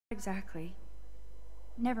exactly.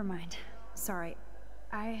 Never mind. Sorry.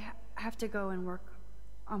 I have to go and work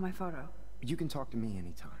on my photo. You can talk to me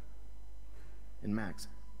anytime. And Max,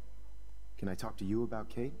 can I talk to you about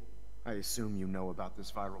Kate? I assume you know about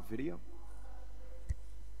this viral video?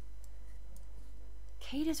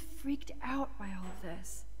 Kate is freaked out by all of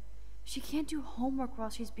this. She can't do homework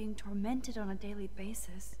while she's being tormented on a daily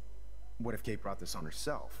basis. What if Kate brought this on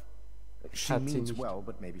herself? She Hat sie means nicht. well,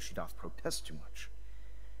 but maybe she doth protest too much.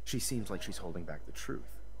 She seems like she's holding back the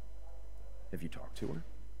truth. Have you talked to her?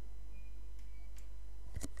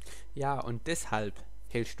 Ja, und deshalb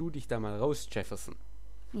hältst du dich da mal raus, Jefferson.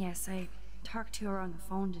 Yes, I talked to her on the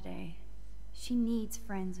phone today. She needs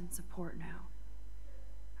friends and support now.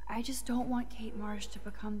 I just don't want Kate Marsh to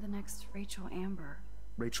become the next Rachel Amber.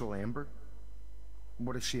 Rachel Amber?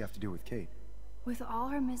 What does she have to do with Kate? With all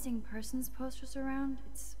her missing persons posters around,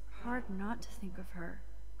 it's hard not to think of her.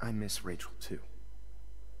 I miss Rachel too.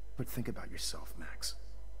 But think about yourself, Max.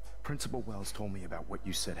 Principal Wells told me about what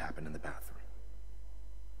you said happened in the bathroom.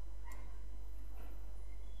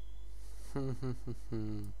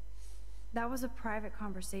 That was a private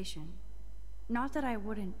conversation. Not that I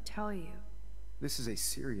wouldn't tell you. This is a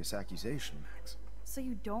serious accusation, Max. So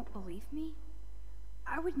you don't believe me?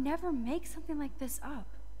 I would never make something like this up.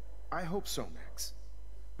 I hope so, Max.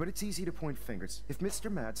 But it's easy to point fingers. If Mr.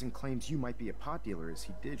 Madsen claims you might be a pot dealer as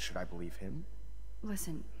he did, should I believe him?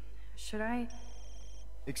 Listen, should I...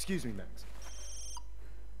 Excuse me, Max.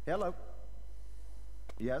 Hello?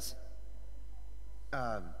 Yes?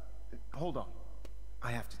 Hold on.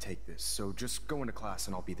 I have to take this, so just go into class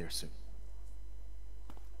and I'll be there soon.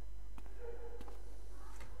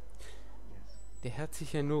 Der hat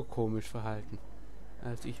sich ja nur komisch verhalten.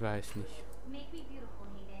 Also ich weiß nicht.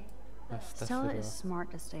 Was das Stella für is smart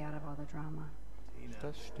to stay out of all the drama.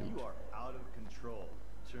 Das stimmt. You are out of control.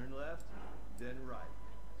 Turn left, then right.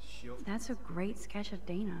 That's a great sketch of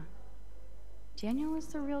Dana. Daniel is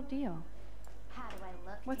the real deal. How do I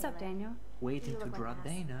look? What's up, Daniel? Waiting You to look draw like us.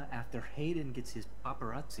 Dana after Hayden gets his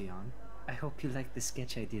paparazzi on. I hope you liked the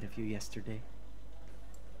sketch I did of you yesterday.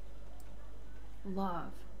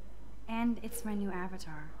 Love. And it's my new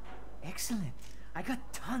avatar. Excellent. I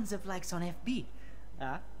got tons of likes on FB.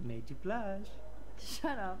 Ah, made you blush.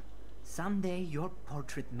 Shut up. Someday your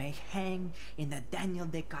portrait may hang in the Daniel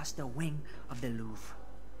de Costa wing of the Louvre.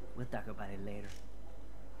 We'll talk about it later.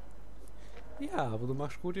 Ja, aber du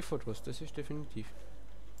machst gute Fotos, das ist definitiv.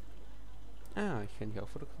 Ah, ich kann dich auch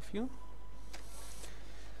fotografieren.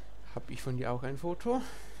 Hab ich von dir auch ein Foto?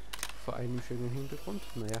 Vor einem schönen Hintergrund?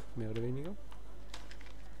 Naja, mehr oder weniger.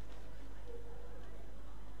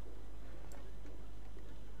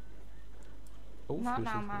 Oh, Not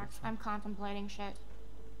now, Schlüssel. Max. I'm contemplating shit.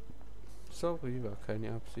 Sorry, war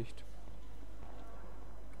keine Absicht.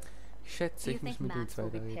 Ich schätze, Do you ich muss think mit den Max zwei will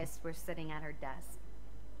da be reden. pissed we're sitting at her desk?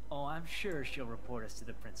 Oh, I'm sure she'll report us to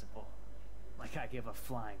the principal. Like I give a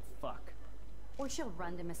flying fuck. Or she'll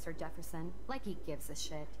run to Mr. Jefferson, like he gives a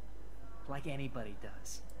shit. Like anybody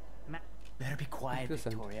does. Better be quiet,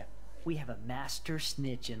 Interessant. Victoria. We have a master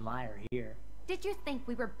snitch and liar here. Did you think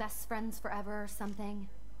we were best friends forever or something?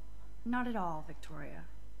 Not at all, Victoria.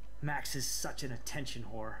 Max is such an attention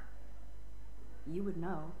whore. You would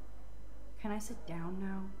know. Can I sit down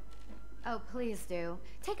now? Oh, please do.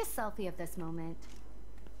 Take a selfie of this moment.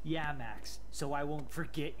 Yeah, Max, so I won't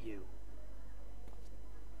forget you.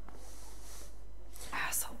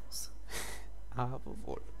 Assholes. Aber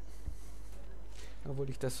wohl. Obwohl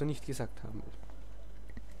ich das so nicht gesagt haben will.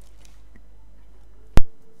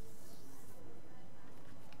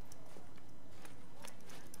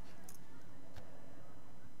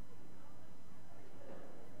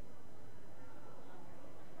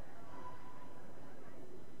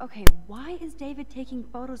 Okay, why is David taking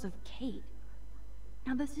photos of Kate?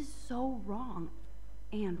 Now this is so wrong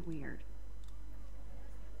and weird.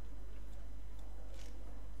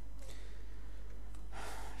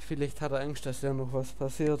 Vielleicht hat er Angst, dass da noch was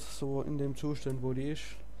passiert, so in dem Zustand, wo die ist.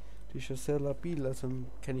 Die ist ja sehr labil, also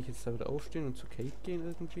kann ich jetzt da wieder aufstehen und zu Kate gehen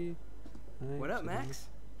irgendwie? Nein, What up, so Max?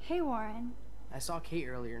 Hey, Warren. I saw Kate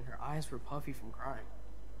earlier and her eyes were puffy from crying.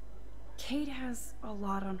 Kate has a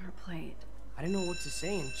lot on her plate. I didn't know what to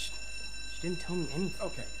say and she didn't tell me anything.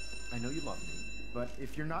 Okay, I know you love me, but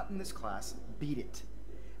if you're not in this class, beat it.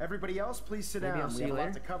 Everybody else, please sit Maybe down. I'll We see have you a lot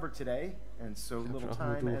later. to cover today, and so Ich hab's little auch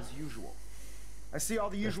nur time durch. as usual. I see all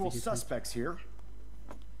the usual Heftig ist suspects here.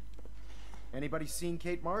 Anybody seen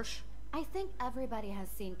Kate Marsh? I think everybody has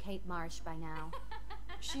seen Kate Marsh by now.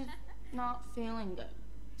 She's not feeling good.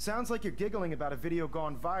 Sounds like you're giggling about a video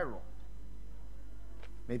gone viral.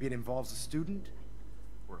 Maybe it involves a student?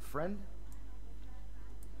 Or a friend?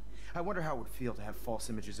 I wonder how it would feel to have false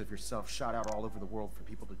images of yourself shot out all over the world for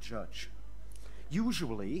people to judge.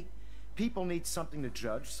 Usually, people need something to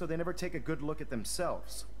judge, so they never take a good look at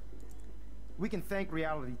themselves. We can thank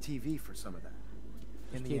reality TV for some of that.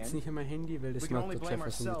 Ich gehe jetzt nicht an mein Handy, weil das macht der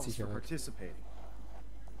Jefferson mit Sicherheit. Participating.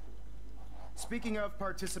 Speaking of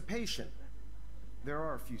participation, there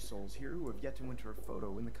are a few souls here who have yet to enter a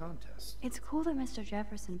photo in the contest. It's cool that Mr.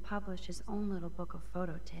 Jefferson published his own little book of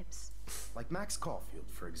photo tips. Like Max Caulfield,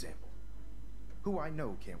 for example, who I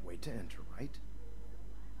know can't wait to enter, right?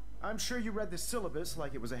 I'm sure you read the syllabus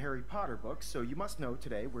like it was a Harry Potter book, so you must know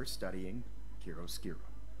today we're studying chiaroscuro.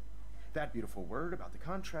 That beautiful word about the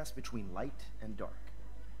contrast between light and dark.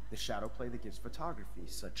 The shadow play that gives photography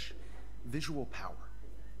such visual power.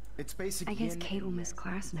 It's basic. I guess Kate will miss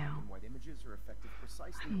class now.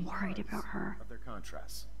 I'm worried about her. Of their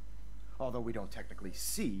contrasts. Although we don't technically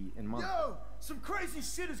see in Mach. Yo! Some crazy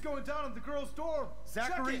shit is going down in the girls' dorm!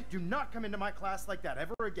 Zachary, do not come into my class like that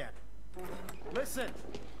ever again. Listen,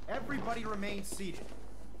 everybody remain seated.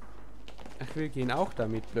 Ach, wir gehen auch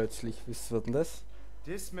damit plötzlich. Was wird denn das?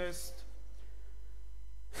 Dismissed.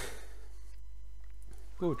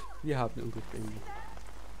 Gut, wir haben Unterstände.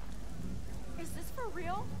 Is this for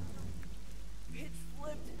real? It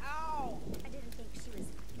flipped out! I didn't think she was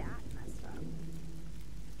that messed up.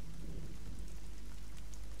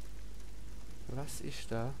 Was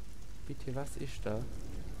ist da? Bitte, was ist da?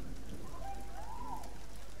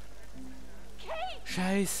 Kate!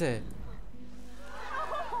 Scheiße!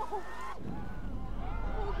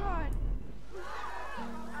 Oh God.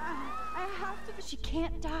 I have to. She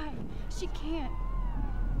can't die. She can't.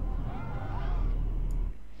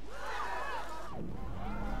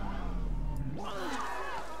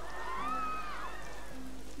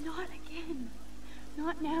 Not again.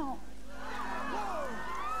 Not now.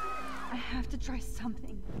 I have to try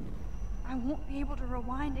something. I won't be able to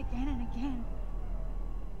rewind again and again.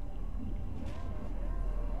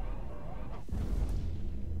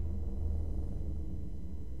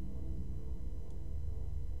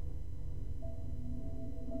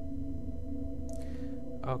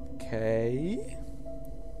 Okay.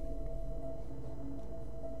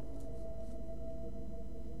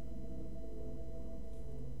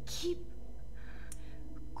 Keep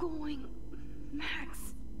going,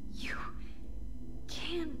 Max. You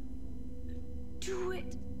can do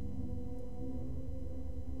it.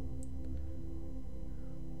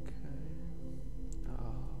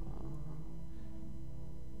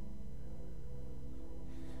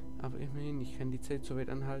 Aber immerhin, ich kann die Zeit so weit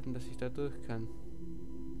anhalten, dass ich da durch kann.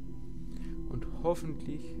 Und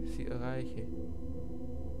hoffentlich sie erreiche.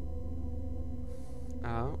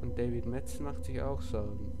 Ah, und David Metz macht sich auch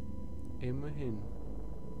Sorgen. Immerhin.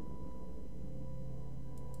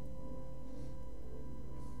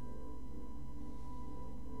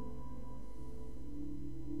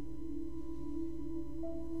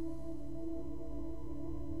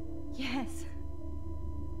 Yes.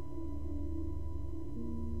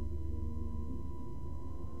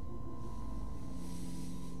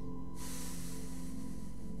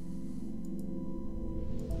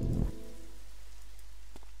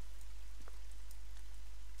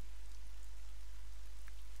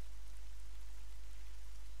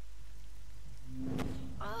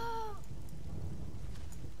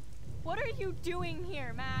 What are you doing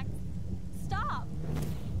here, Max? Stop!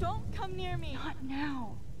 Don't come near me! Not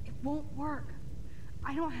now. It won't work.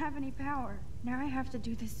 I don't have any power. Now I have to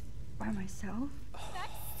do this by myself. Max,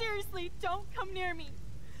 seriously, don't come near me.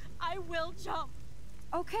 I will jump.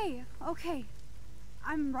 Okay, okay.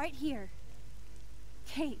 I'm right here.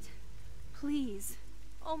 Kate, please.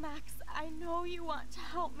 Oh, Max, I know you want to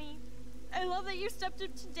help me. I love that you stepped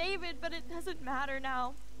up to David, but it doesn't matter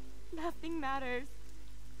now. Nothing matters.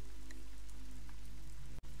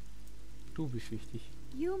 Du bist wichtig.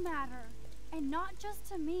 You matter. And not just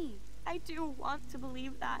to me. I do want to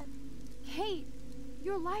believe that. Kate,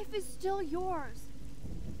 your life is still yours.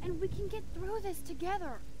 And we can get through this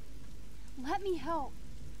together. Let me help.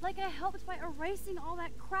 Like I helped by erasing all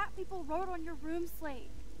that crap people wrote on your room slate.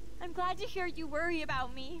 I'm glad to hear you worry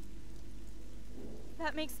about me.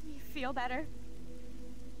 That makes me feel better.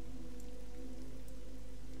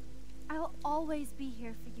 I'll always be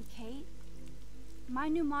here for you, Kate. My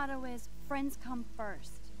new motto is, friends come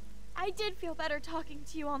first. I did feel better talking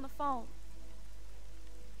to you on the phone.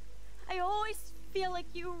 I always feel like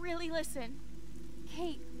you really listen.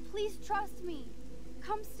 Kate, please trust me.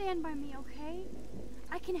 Come stand by me, okay?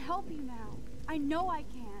 I can help you now. I know I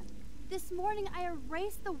can. This morning I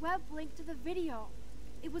erased the web link to the video.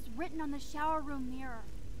 It was written on the shower room mirror.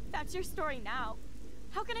 That's your story now.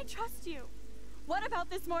 How can I trust you? What about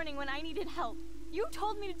this morning when I needed help? You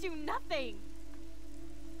told me to do nothing.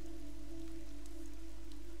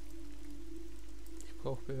 Ich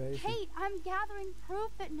brauche Beweise. Kate, I'm gathering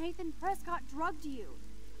proof that Nathan Prescott drugged you.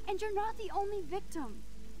 And you're not the only victim.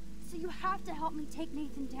 So you have to help me take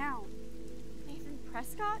Nathan down. Nathan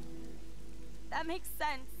Prescott? That makes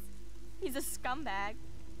sense. He's a scumbag.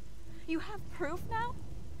 You have proof now?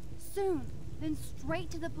 Soon, then straight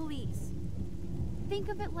to the police. Think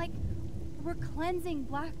of it like we're cleansing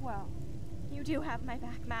Blackwell. You do have my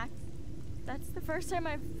back, Max. That's the first time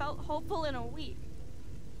I've felt hopeful in a week.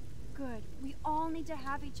 Good. We all need to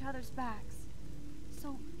have each other's backs.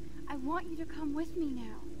 So, I want you to come with me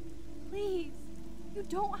now. Please. You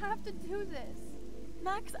don't have to do this.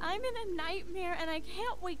 Max, I'm in a nightmare and I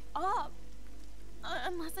can't wake up.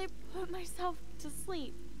 Unless I put myself to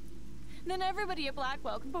sleep. Then everybody at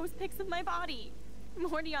Blackwell can post pics of my body. I'm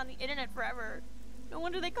already on the internet forever. No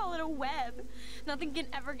wonder they call it a web. Nothing can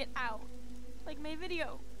ever get out. Like my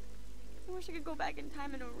video. I wish I could go back in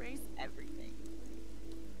time and erase everything.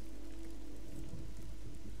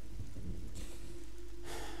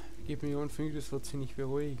 Gib mir Unfug, das wird sie nicht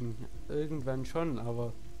beruhigen. Irgendwann schon,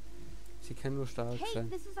 aber sie kann nur stark Kate, sein.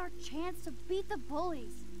 this is our chance to beat the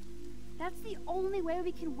bullies. That's the only way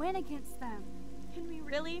we can win against them. Can we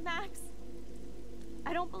really, Max?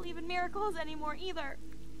 I don't believe in miracles anymore either.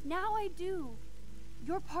 Now I do.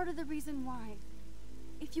 You're part of the reason why.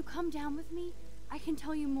 If you come down with me, I can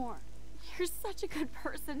tell you more. You're such a good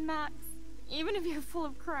person, Max. Even if you're full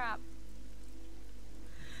of crap.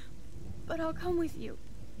 But I'll come with you.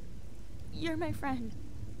 You're my friend.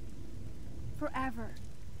 Forever.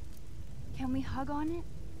 Can we hug on it?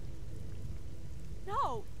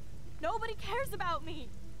 No! Nobody cares about me!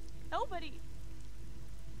 Nobody!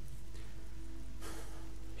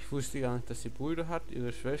 Ich wusste gar nicht, dass sie Brüder hat.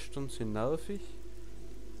 Ihre Schwestern sind nervig.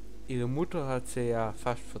 Ihre Mutter hat sie ja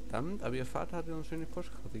fast verdammt, aber ihr Vater hat ihr eine schöne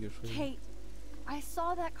Postkarte geschrieben. Kate, I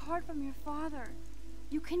saw that card from your father.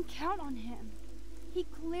 You can count on him. He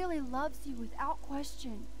clearly loves you without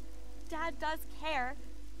question. Dad does care,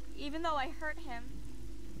 even though I hurt him.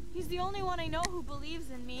 He's the only one I know who believes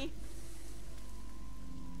in me.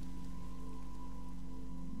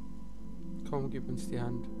 Komm, gib uns die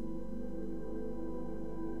Hand.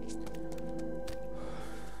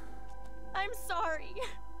 I'm sorry.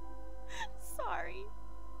 Sorry.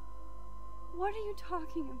 What are you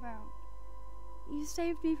talking about? You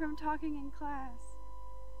saved me from talking in class.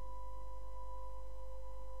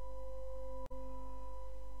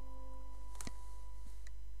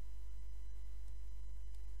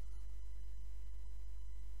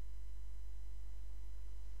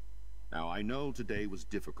 Now, I know today was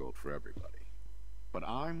difficult for everybody, but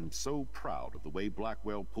I'm so proud of the way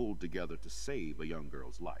Blackwell pulled together to save a young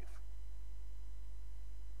girl's life.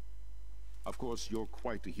 Of course, you're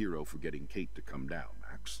quite the hero for getting Kate to come down,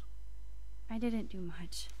 Max. I didn't do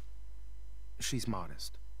much. She's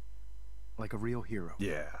modest. Like a real hero.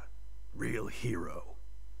 Yeah, real hero.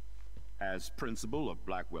 As principal of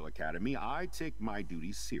Blackwell Academy, I take my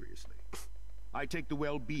duties seriously. I take the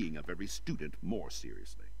well-being of every student more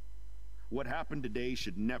seriously. What happened today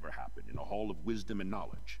should never happen in a hall of wisdom and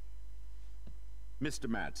knowledge. Mr.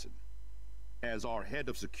 Madsen, as our head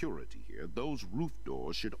of security here, those roof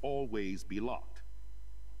doors should always be locked.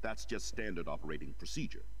 That's just standard operating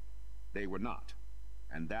procedure. They were not,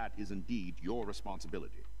 and that is indeed your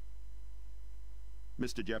responsibility.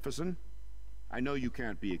 Mr. Jefferson, I know you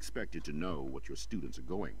can't be expected to know what your students are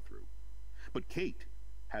going through, but Kate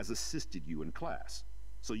has assisted you in class,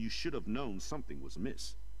 so you should have known something was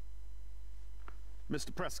amiss.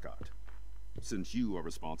 Mr. Prescott, since you are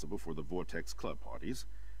responsible for the Vortex Club parties,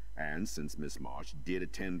 and since Miss Marsh did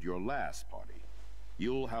attend your last party,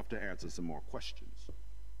 you'll have to answer some more questions.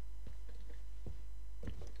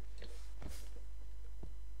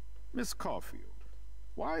 Miss Caulfield,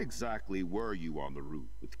 why exactly were you on the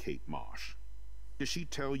route with Kate Marsh? Did she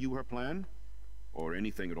tell you her plan? Or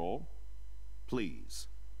anything at all? Please,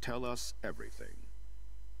 tell us everything.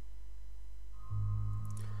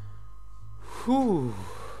 Puh.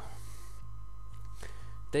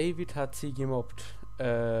 David hat sie gemobbt.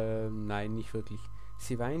 Nein, nicht wirklich.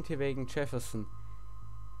 Sie weinte wegen Jefferson.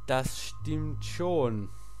 Das stimmt schon.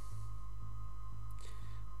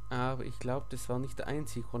 Aber ich glaube, das war nicht der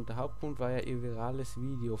einzige Grund. Der Hauptgrund war ja ihr virales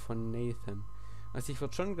Video von Nathan. Also ich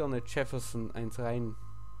würde schon gerne Jefferson eins reindrücken,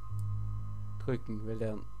 weil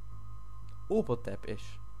der ein Oberdepp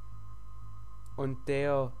ist. Und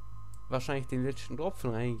der wahrscheinlich den letzten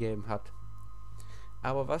Tropfen reingegeben hat.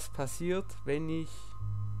 Aber was passiert, wenn ich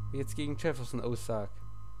jetzt gegen Jefferson aussage?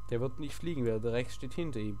 Der wird nicht fliegen, weil der Rex steht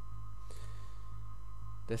hinter ihm.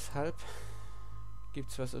 Deshalb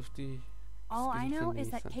gibt's was auf die All I Gesicht know von is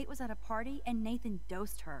that Nathan. Kate was at a party and Nathan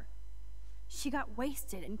dosed her. She got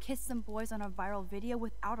wasted and kissed some boys on a viral video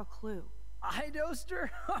without a clue. I dosed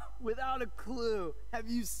her? Without a clue. Have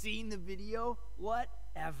you seen the video?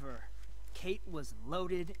 Whatever. Kate was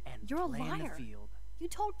loaded and You're a playing liar. the field. You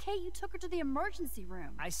told Kate you took her to the emergency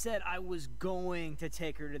room. I said I was going to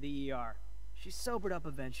take her to the ER. She sobered up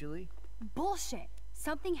eventually. Bullshit.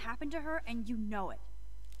 Something happened to her and you know it.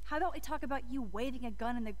 How about we talk about you waving a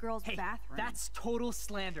gun in the girls' Hey, bathroom? that's total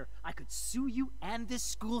slander. I could sue you and this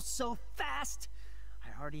school so fast.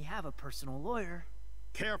 I already have a personal lawyer.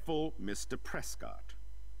 Careful, Mr. Prescott.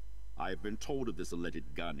 I have been told of this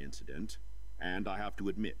alleged gun incident, and I have to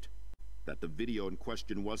admit that the video in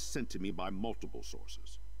question was sent to me by multiple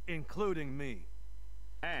sources. Including me.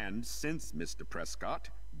 And since Mr. Prescott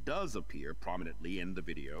does appear prominently in the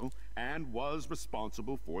video and was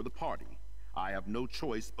responsible for the party, I have no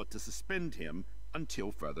choice but to suspend him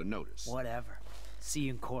until further notice. Whatever. See you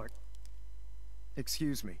in court.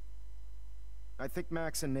 Excuse me. I think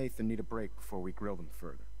Max and Nathan need a break before we grill them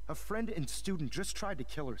further. A friend and student just tried to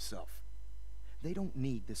kill herself. They don't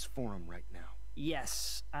need this forum right now.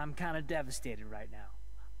 Yes, I'm kind of devastated right now.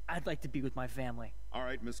 I'd like to be with my family. All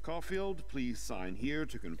right, Miss Caulfield, please sign here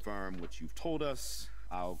to confirm what you've told us.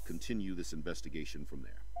 I'll continue this investigation from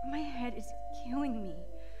there. My head is killing me,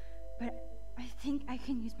 but I think I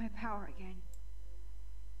can use my power again.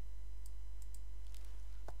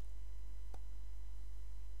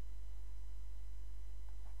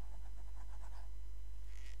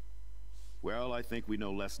 Well, I think we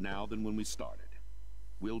know less now than when we started.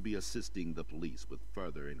 We'll be assisting the police with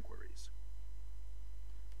further inquiries.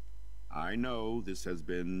 I know this has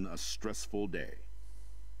been a stressful day.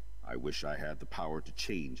 I wish I had the power to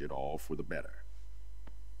change it all for the better.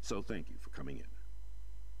 So thank you for coming in.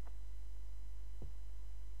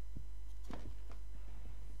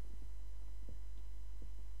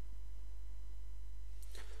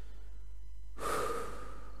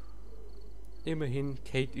 Immerhin,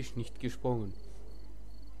 Kate ist nicht gesprungen.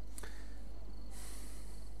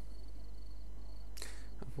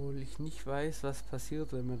 Obwohl ich nicht weiß, was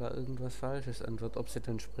passiert, wenn man da irgendwas Falsches antwortet. Ob sie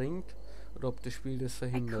dann springt oder ob das Spiel das I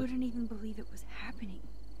verhindert. couldn't even believe it was happening.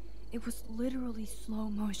 It was literally slow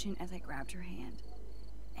motion as I grabbed her hand.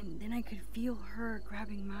 And then I could feel her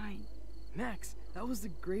grabbing mine. Max, that was the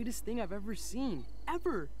greatest thing I've ever seen.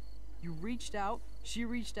 Ever! You reached out, she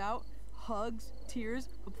reached out, hugs, tears,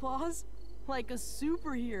 applause. Like a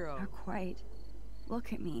superhero. Not quite.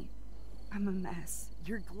 Look at me. I'm a mess.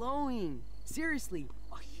 You're glowing. Seriously,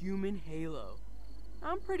 a human halo.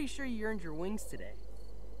 I'm pretty sure you earned your wings today.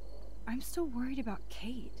 I'm still worried about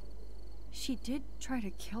Kate. She did try to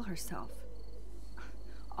kill herself.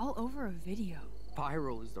 All over a video.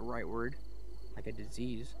 Viral is the right word. Like a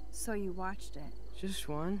disease. So you watched it? Just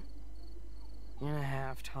 1.5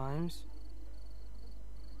 times.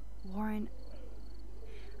 Warren,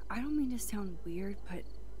 I don't mean to sound weird, but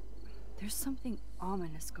there's something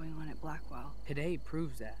ominous going on at Blackwell. Today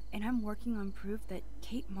proves that. And I'm working on proof that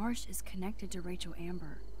Kate Marsh is connected to Rachel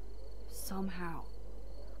Amber. Somehow.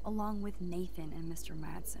 Along with Nathan and Mr.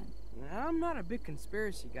 Madsen. I'm not a big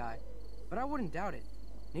conspiracy guy, but I wouldn't doubt it.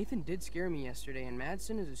 Nathan did scare me yesterday, and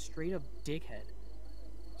Madsen is a straight-up dickhead.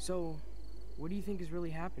 So, what do you think is really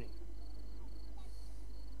happening?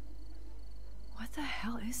 What the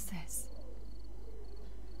hell is this?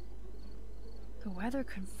 The weather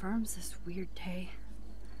confirms this weird day.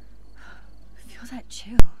 Feel that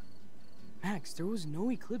chill. Max, there was no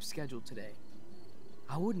eclipse scheduled today.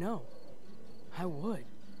 I would know. I would.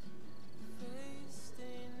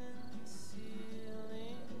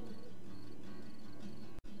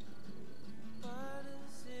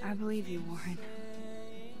 I believe you, Warren.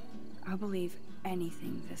 I'll believe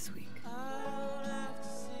anything this week.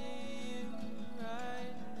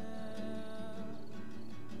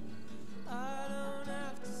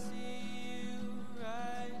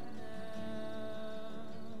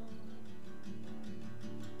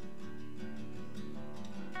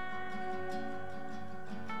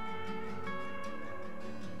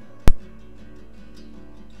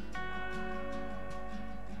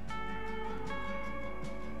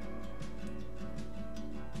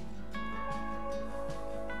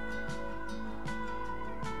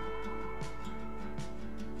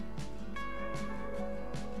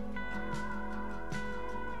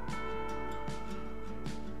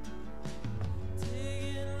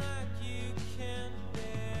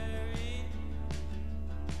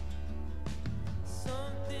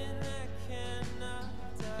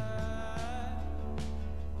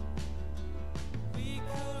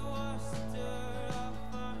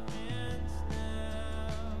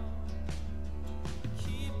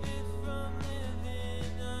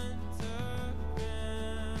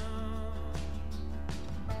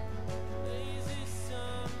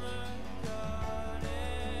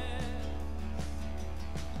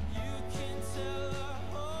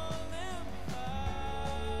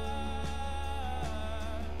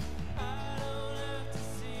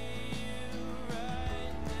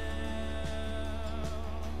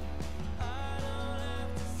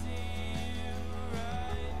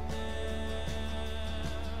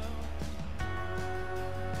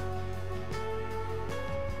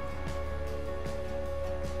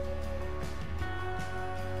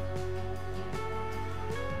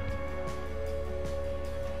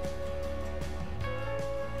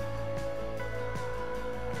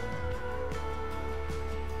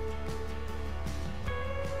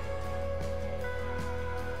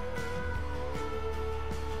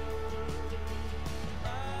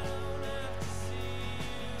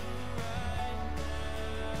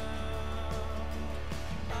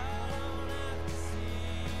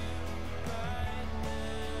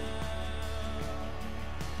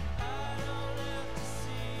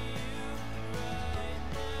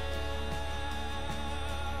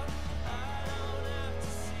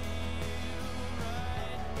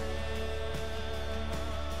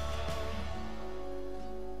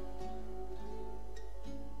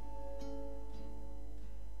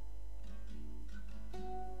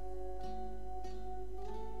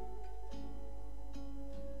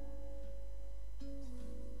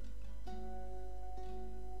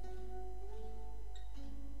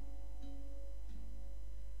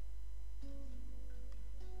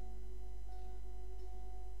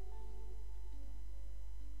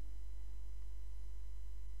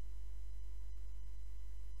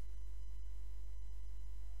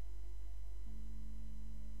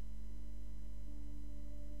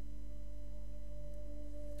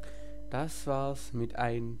 das war's mit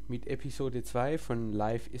Episode 2 von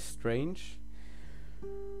Life is Strange.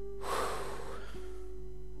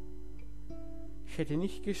 Ich hätte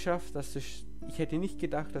nicht gedacht,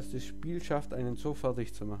 dass das Spiel schafft, einen so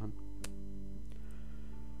fertig zu machen.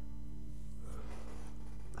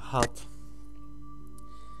 Hart.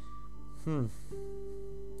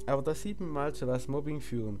 Aber da sieht man mal, zu was Mobbing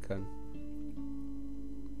führen kann.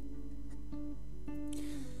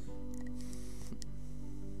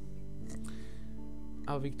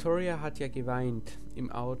 Aber Victoria hat ja geweint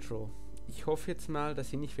im Outro. Ich hoffe jetzt mal, dass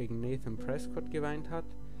sie nicht wegen Nathan Prescott geweint hat,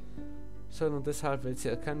 sondern deshalb, weil sie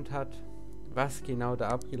erkannt hat, was genau da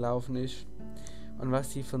abgelaufen ist und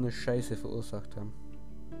was sie für eine Scheiße verursacht haben.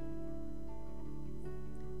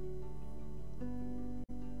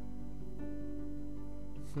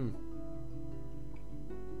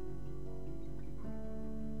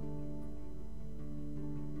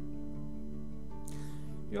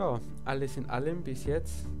 Ja, alles in allem bis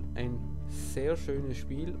jetzt ein sehr schönes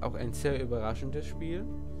Spiel, auch ein sehr überraschendes Spiel,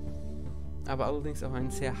 aber allerdings auch ein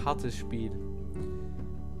sehr hartes Spiel,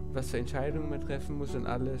 was für Entscheidungen man treffen muss und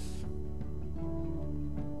alles.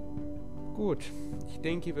 Gut, ich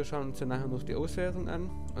denke, wir schauen uns dann nachher noch die Auswertung an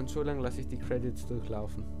und so lange lasse ich die Credits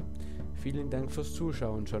durchlaufen. Vielen Dank fürs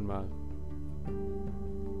Zuschauen schon mal.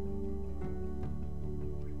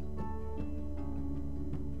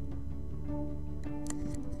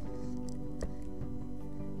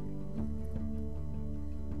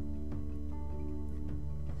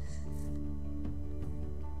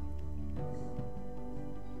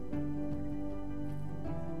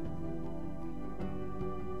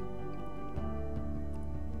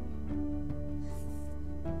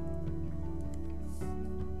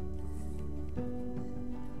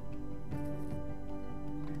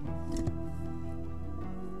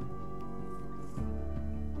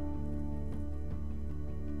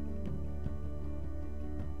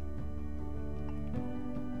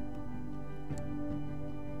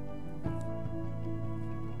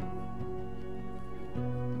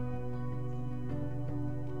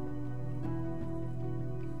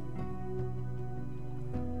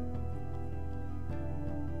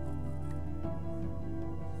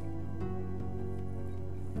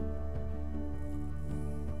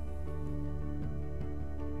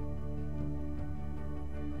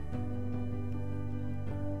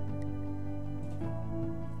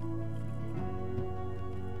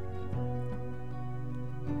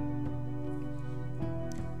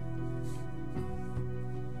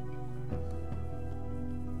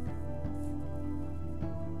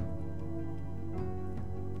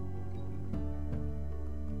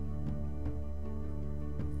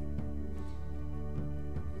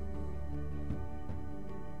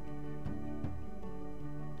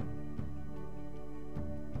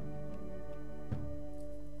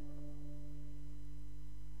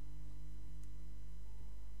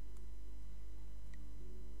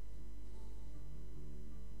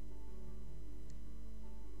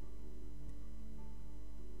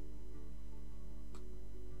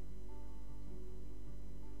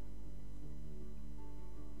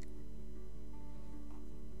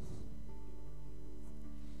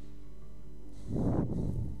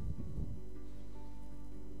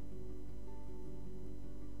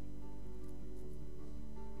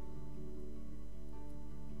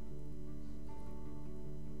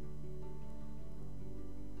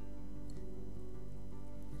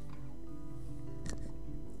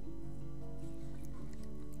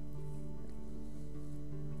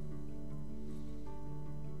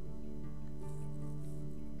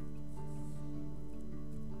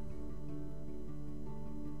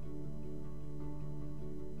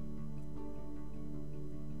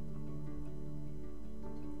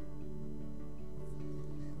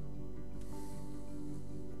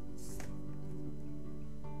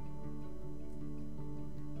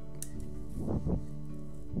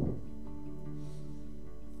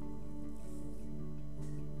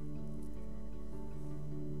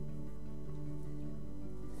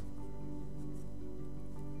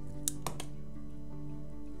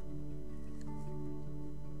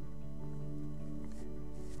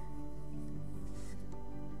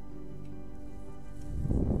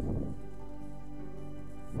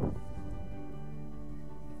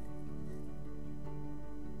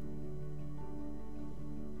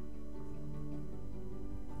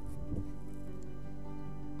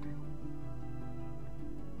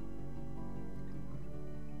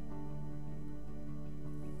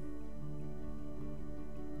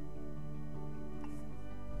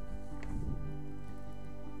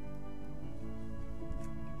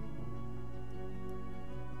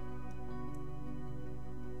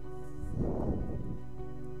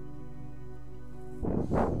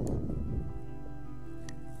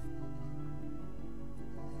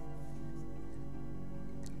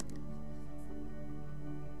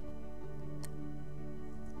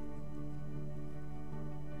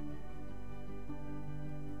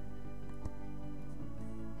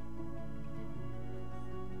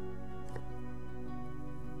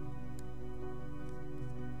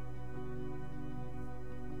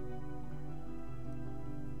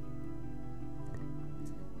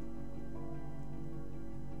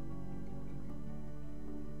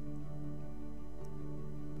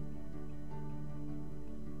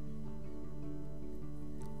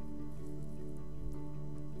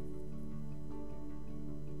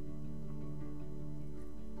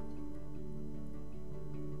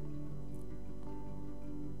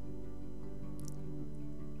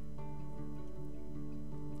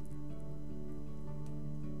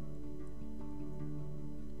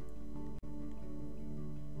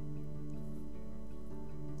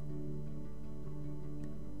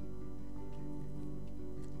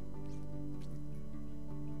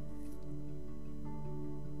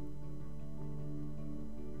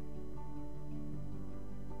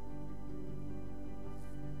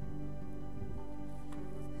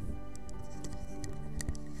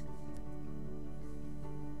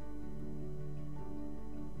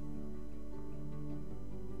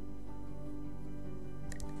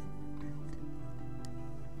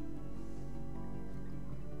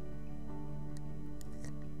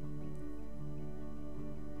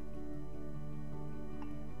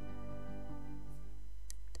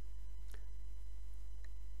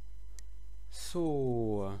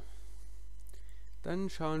 So. Dann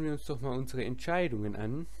schauen wir uns doch mal unsere Entscheidungen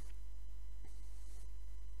an.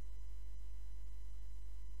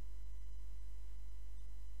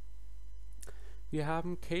 Wir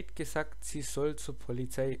haben Kate gesagt, sie soll zur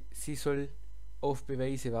Polizei, sie soll auf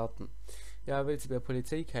Beweise warten. Ja, weil sie bei der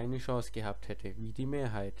Polizei keine Chance gehabt hätte, wie die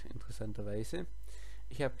Mehrheit, interessanterweise.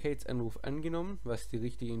 Ich habe Kates Anruf angenommen, was die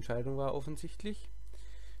richtige Entscheidung war offensichtlich.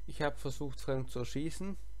 Ich habe versucht, Frank zu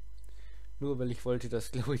erschießen, nur weil ich wollte,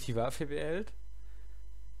 dass Chloe die Waffe behält.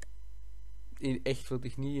 In echt würde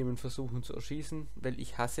ich nie jemanden versuchen zu erschießen, weil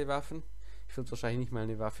ich hasse Waffen. Ich würde wahrscheinlich nicht mal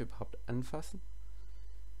eine Waffe überhaupt anfassen.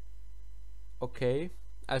 Okay,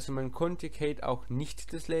 also man konnte Kate auch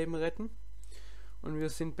nicht das Leben retten. Und wir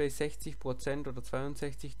sind bei 60% oder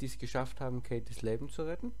 62%, die es geschafft haben, Kate das Leben zu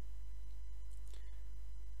retten.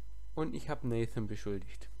 Und ich habe Nathan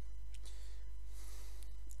beschuldigt.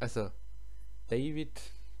 Also, David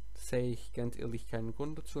sehe ich ganz ehrlich keinen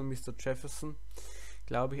Grund dazu. Mr. Jefferson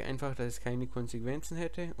glaube ich einfach, dass es keine Konsequenzen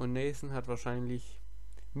hätte. Und Nathan hat wahrscheinlich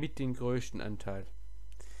mit den größten Anteil.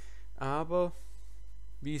 Aber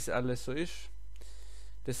wie es alles so ist,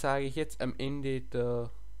 das sage ich jetzt am Ende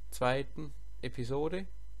der zweiten Episode.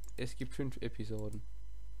 Es gibt 5 Episoden.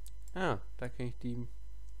 Ah, da kann ich die...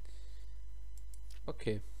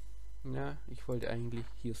 Okay. Ja, ich wollte eigentlich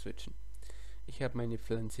hier switchen. Ich habe meine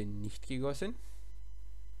Pflanze nicht gegossen,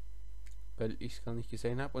 weil ich es gar nicht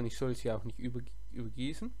gesehen habe, und ich soll sie auch nicht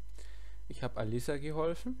übergießen. Ich habe Alyssa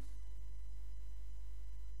geholfen.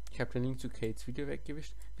 Ich habe den Link zu Kates Video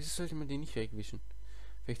weggewischt. Wieso sollte man die nicht wegwischen?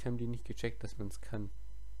 Vielleicht haben die nicht gecheckt, dass man es kann.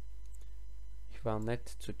 Ich war nett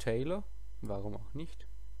zu Taylor. Warum auch nicht?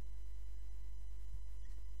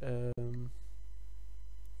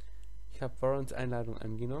 Ich habe Warrens Einladung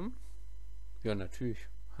angenommen. Ja, natürlich.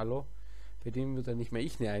 Hallo? Bei dem wird dann nicht mehr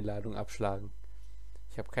ich eine Einladung abschlagen.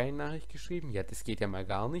 Ich habe keine Nachricht geschrieben. Ja, das geht ja mal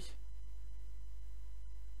gar nicht.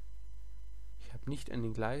 Ich habe nicht an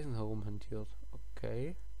den Gleisen herumhantiert.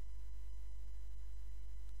 Okay.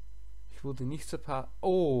 Ich wurde nicht zur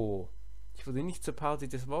Party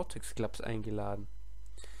des Vortex Clubs eingeladen.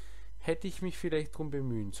 Hätte ich mich vielleicht drum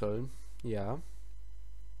bemühen sollen. Ja.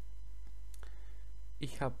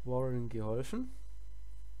 Ich habe Warren geholfen.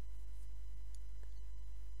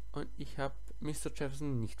 Und ich habe Mr.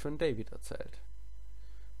 Jefferson nicht von David erzählt.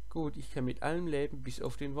 Gut, ich kann mit allem leben, bis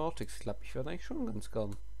auf den Vortex Club. Ich werde eigentlich schon ganz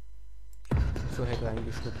gern so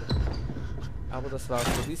reingeschnuppert. Aber das war's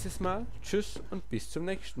für dieses Mal. Tschüss und bis zum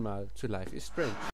nächsten Mal zu Life is Strange.